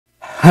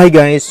Hi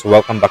guys,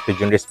 welcome back to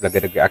Junrys vlog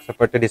reaction.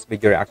 For today's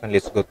video reaction,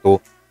 let's go to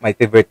my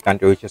favorite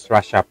country, which is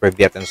Russia.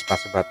 Привет and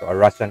SPASIBO to our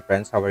Russian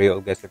friends. How are you all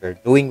guys? If you're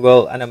doing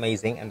well and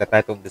amazing. And the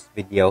title of this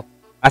video,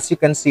 as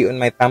you can see on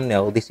my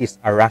thumbnail, this is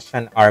a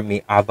Russian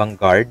Army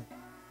Avangard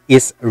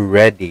is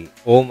ready.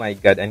 Oh my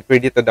god, and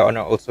credit to the owner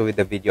also with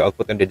the video. I'll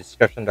put in the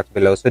description box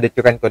below so that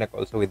you can connect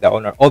also with the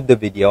owner of the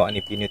video. And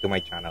if you're new to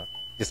my channel,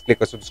 just click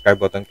the subscribe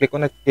button, click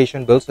on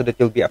notification bell so that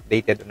you'll be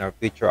updated on our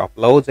future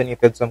uploads. And if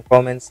you have some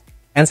comments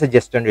and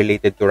suggestion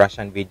related to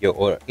Russian video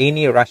or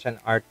any Russian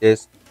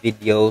artist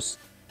videos,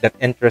 that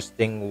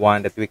interesting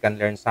one that we can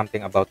learn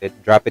something about it,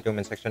 drop it in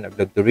the comment section. I'd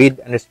love to read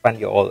and respond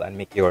you all and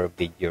make your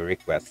video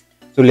request.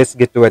 So let's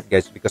get to it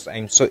guys, because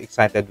I'm so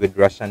excited with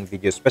Russian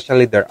videos,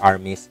 especially their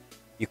armies.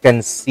 You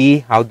can see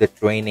how the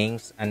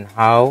trainings and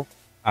how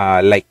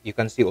like you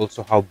can see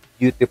also how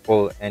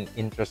beautiful and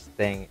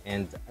interesting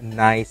and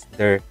nice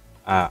their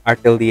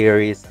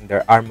artillieries and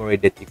their armory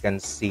that you can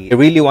see. I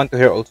really want to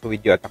hear also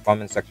with you at the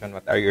comment section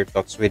what are your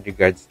thoughts with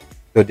regards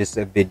to this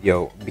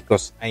video,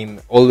 because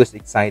I'm always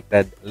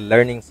excited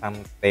learning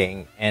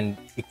something and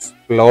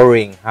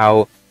exploring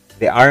how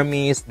the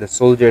armies, the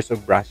soldiers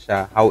of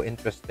Russia, how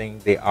interesting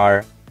they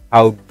are,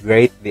 how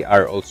great they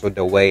are, also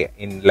the way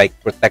in like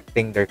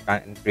protecting their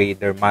country,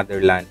 their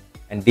motherland.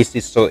 And this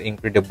is so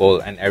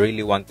incredible, and I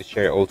really want to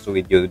share also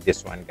with you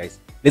this one guys.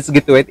 Let's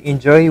get to it.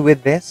 Enjoy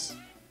with this.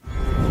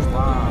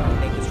 Wow.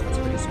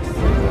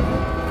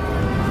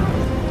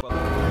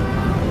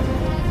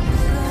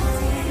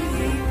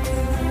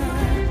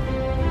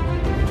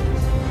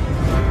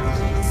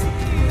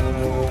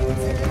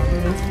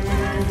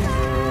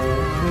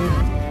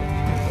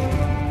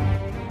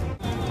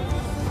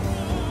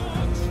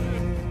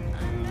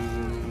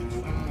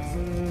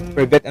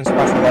 Привет and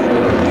SPASIBO to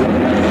all of you.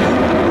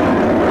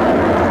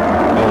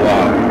 Oh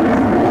wow.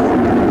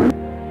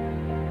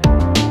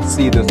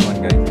 See this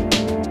one guys.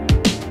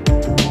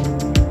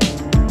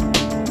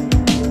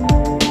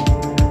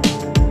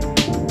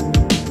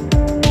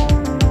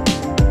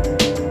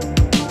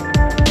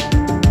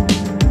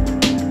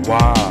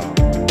 Wow.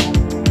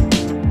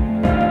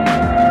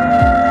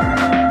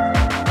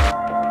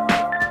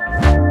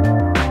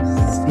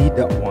 See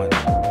that one.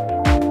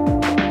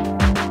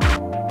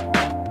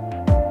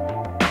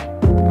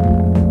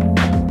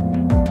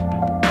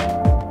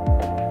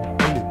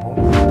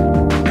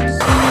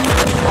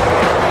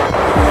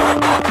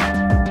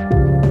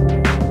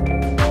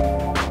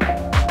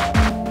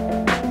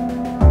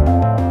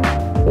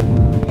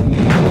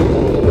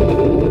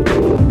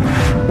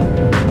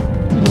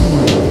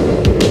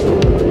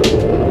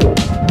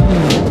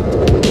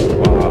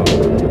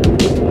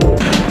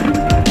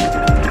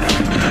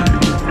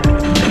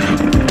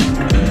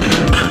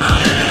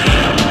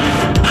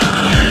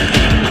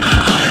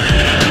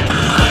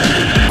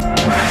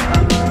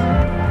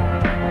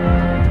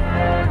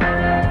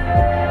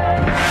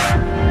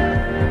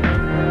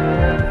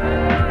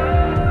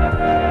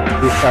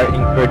 These are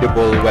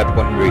incredible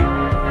weaponry.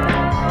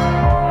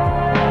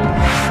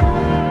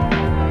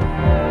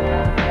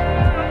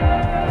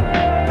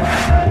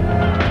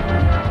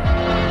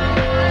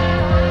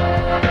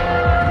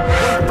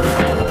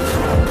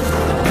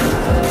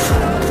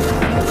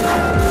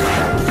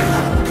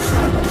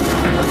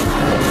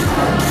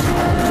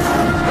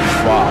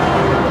 Wow.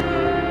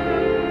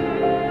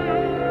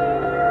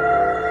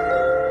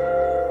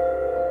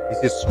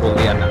 This is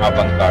fully an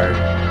avant-garde.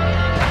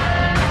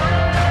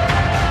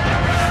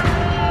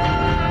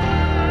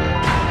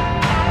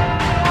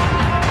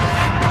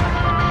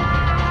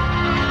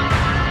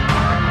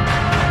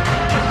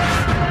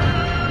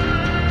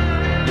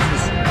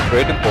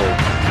 Incredible.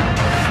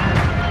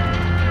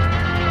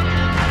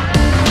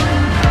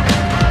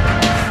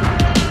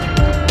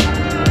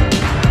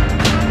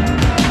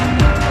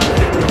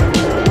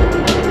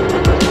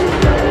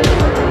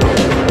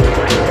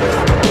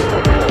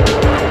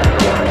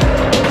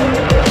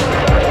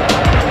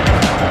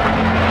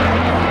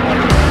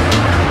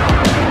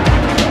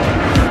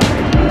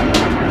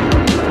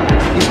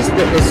 This is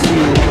the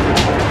SU.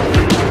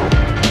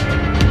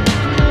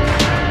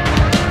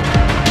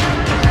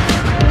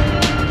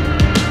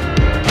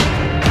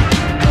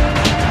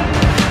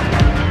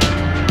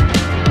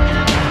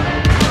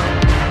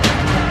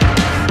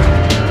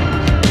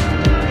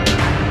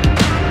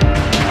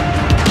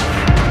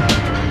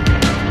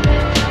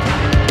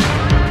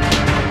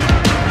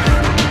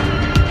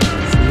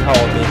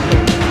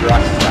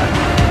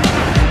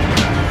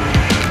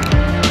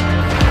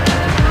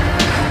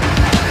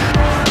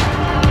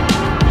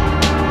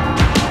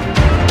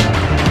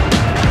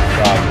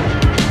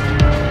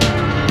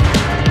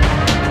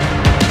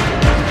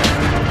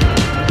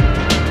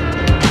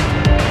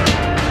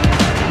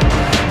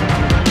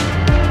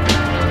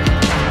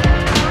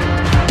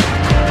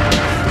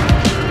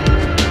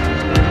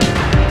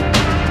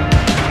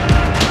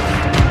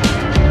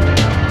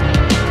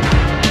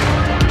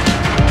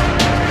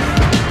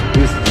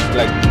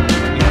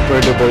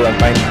 Incredible and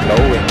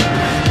mind-blowing.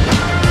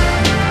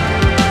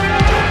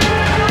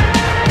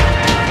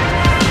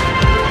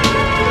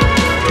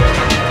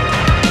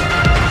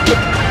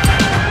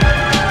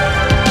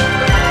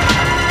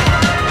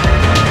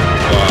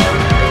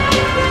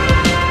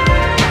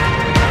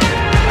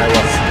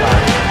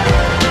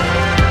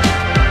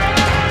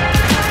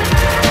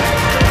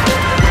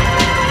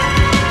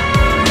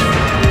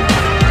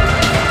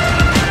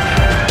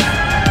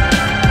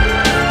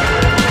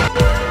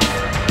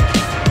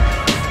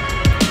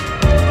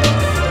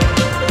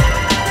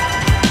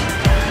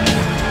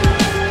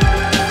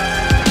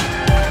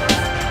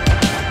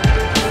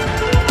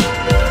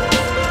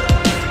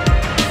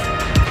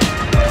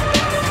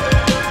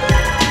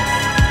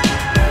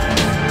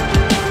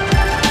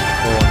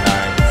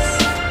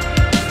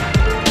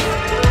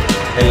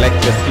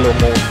 the slow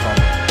motion.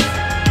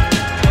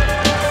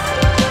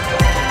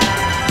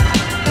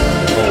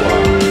 Oh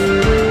wow.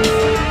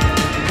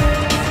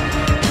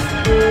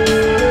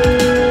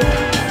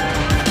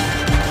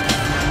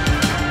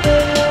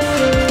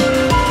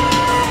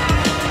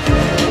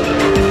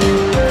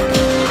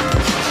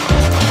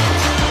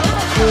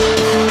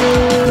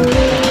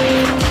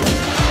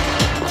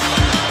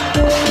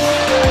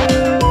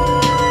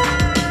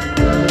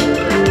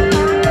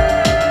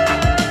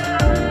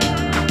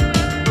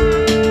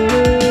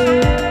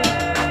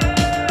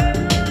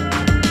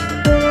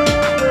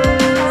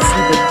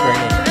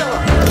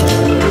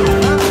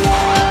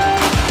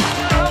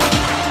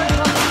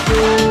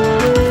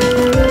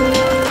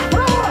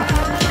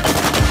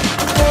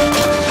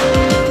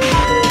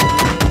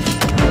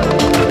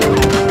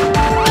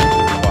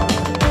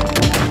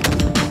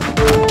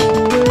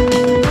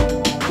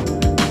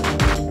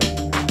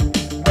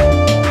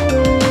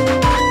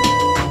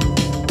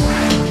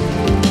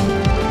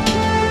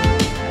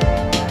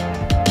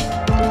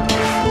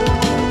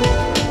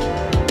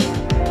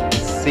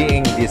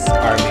 Seeing this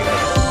army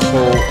was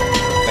so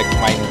like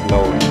mind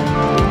blowing.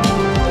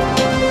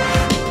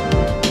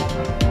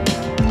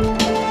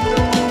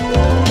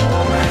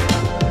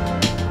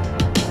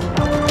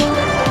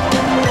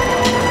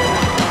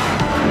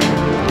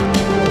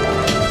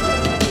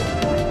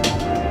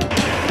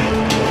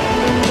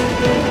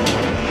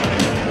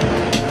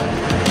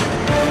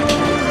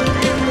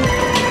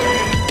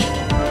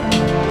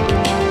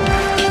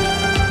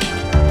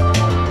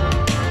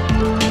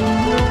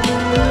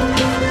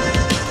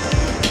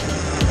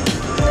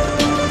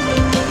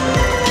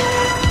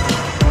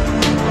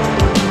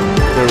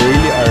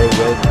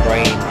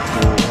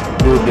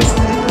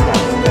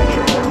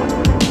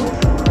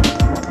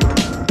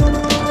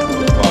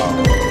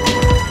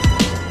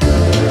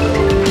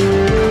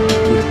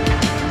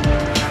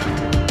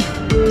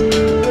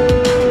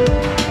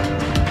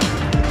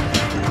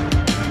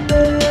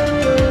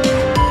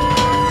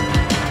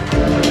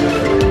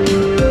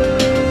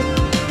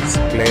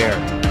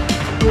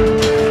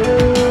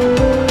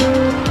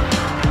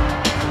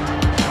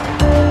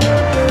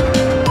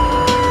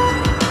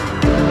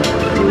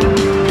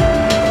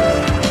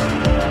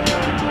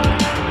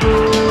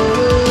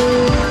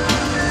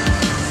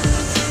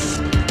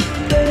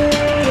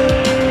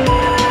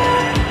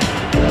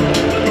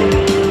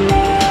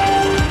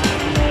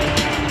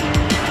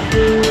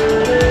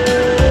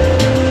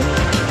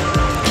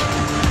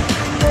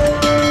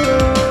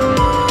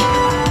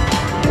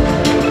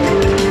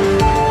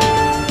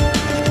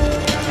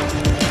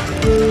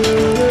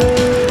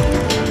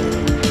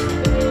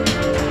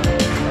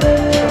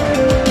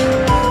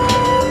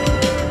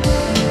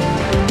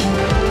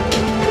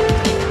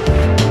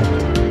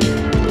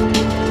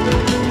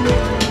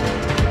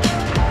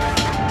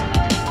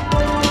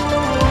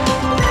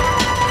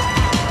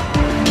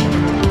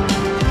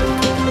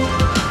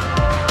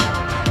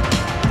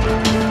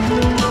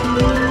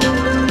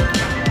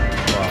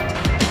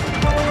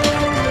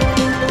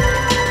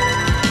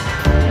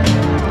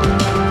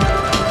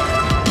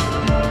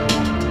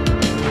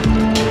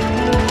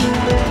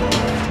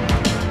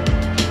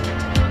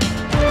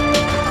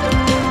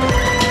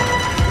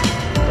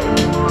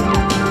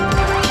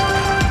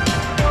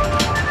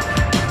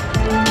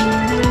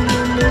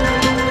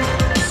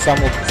 Some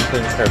of these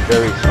things are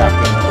very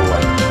shocking to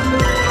watch.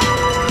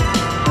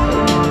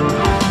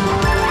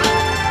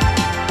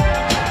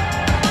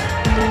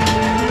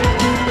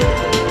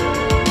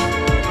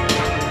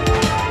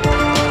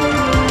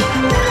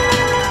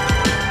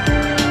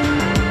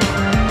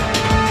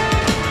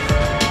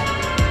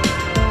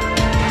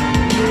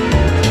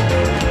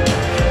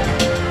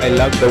 I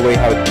love the way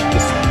how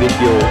this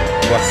video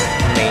was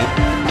made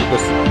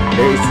because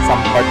there is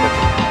some part of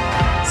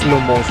slow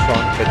motion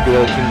that you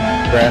will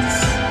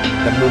impress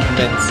the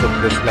movements of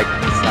those like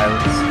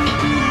missiles.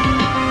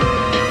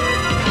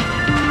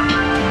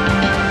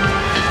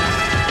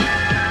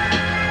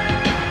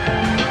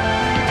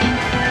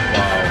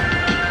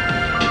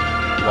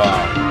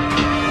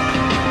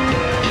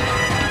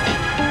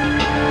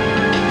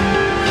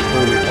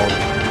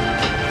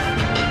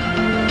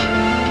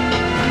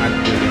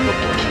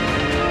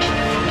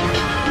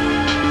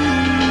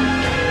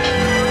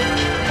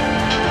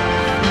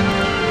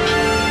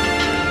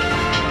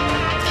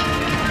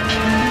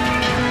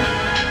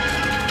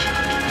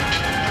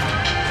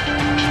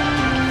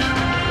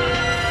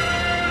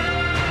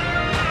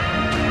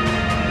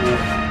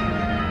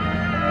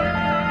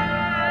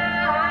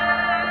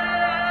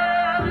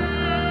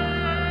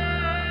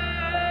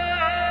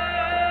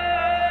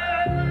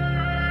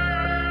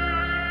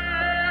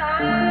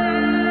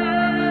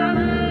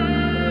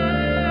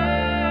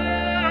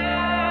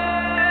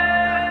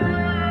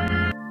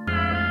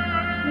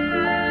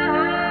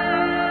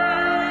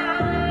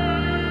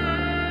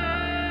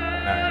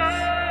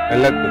 I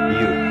love the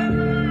view.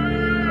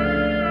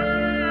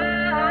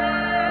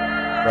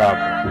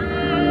 Bravo.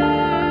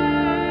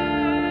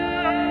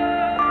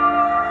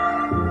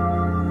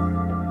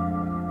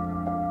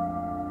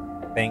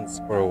 Thanks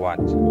for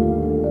watching.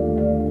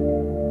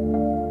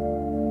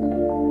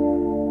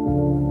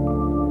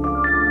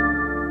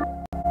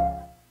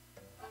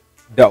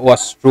 That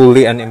was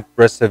truly an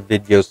impressive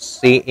video,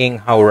 seeing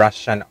how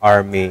Russian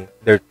army,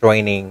 their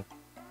training,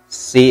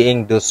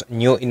 seeing those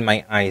new in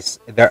my eyes,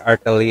 their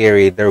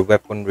artillery, their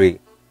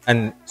weaponry,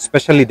 and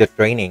especially the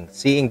training,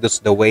 seeing those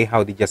the way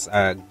how they just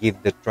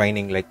give the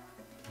training, like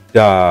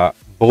the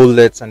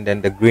bullets and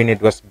then the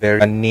grenade was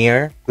very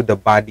near to the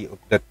body of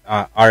that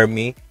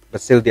army, but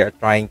still they are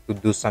trying to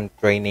do some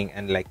training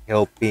and like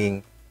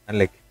helping and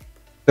like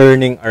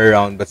turning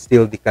around, but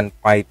still they can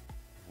fight.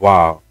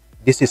 Wow,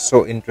 this is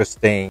so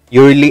interesting.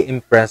 You're really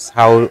impressed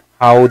how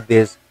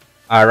this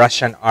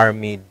Russian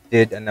army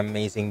did an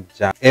amazing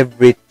job.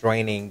 Every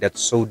training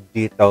that's so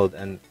detailed,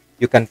 and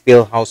you can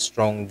feel how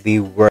strong they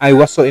were. I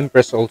was so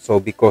impressed also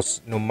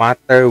because no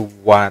matter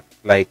what,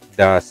 like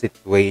the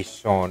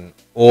situation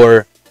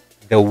or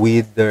the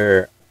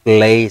weather,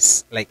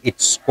 place, like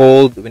it's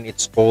cold when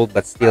it's cold,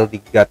 but still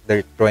they got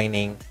their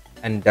training,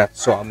 and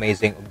that's so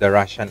amazing of the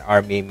Russian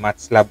army.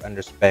 Much love and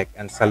respect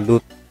and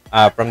salute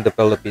from the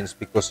Philippines,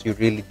 because you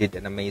really did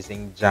an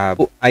amazing job.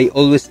 I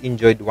always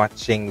enjoyed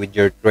watching with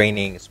your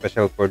training,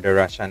 especially for the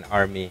Russian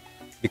army,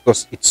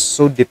 because it's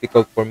so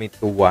difficult for me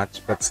to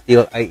watch, but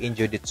still I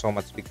enjoyed it so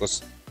much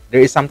because there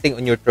is something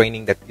on your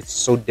training that it's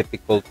so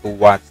difficult to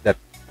watch that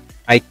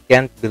I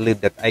can't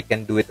believe that I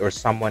can do it or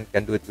someone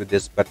can do it with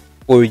this. But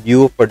for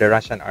you, for the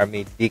Russian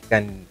army, they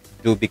can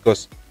do,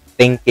 because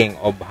thinking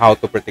of how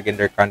to protect in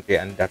their country,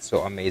 and that's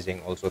so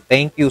amazing also.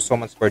 Thank you so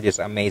much for this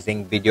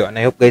amazing video, and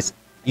I hope guys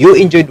you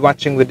enjoyed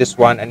watching with this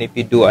one. And if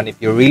you do, and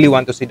if you really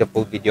want to see the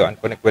full video and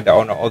connect with the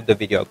owner of the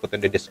video, I'll put in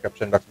the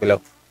description box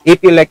below.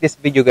 If you like this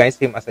video guys,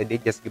 same as I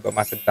did, just give a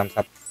massive thumbs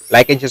up,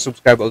 like and just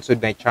subscribe also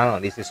to my channel.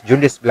 This is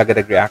Junrys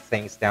React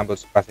saying Istanbul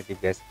positive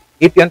guys.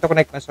 If you want to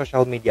connect my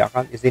social media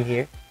account is in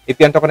here. If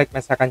you want to connect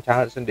my second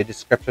channel, it's in the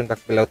description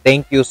box below.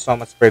 Thank you so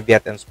much for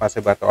Viet and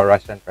SPASIBO to our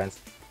Russian friends.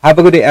 Have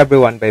a good day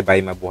everyone. Bye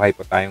bye. Mabuhay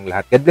po tayong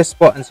lahat. God bless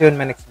po, and see you in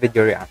my next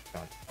video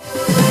reaction.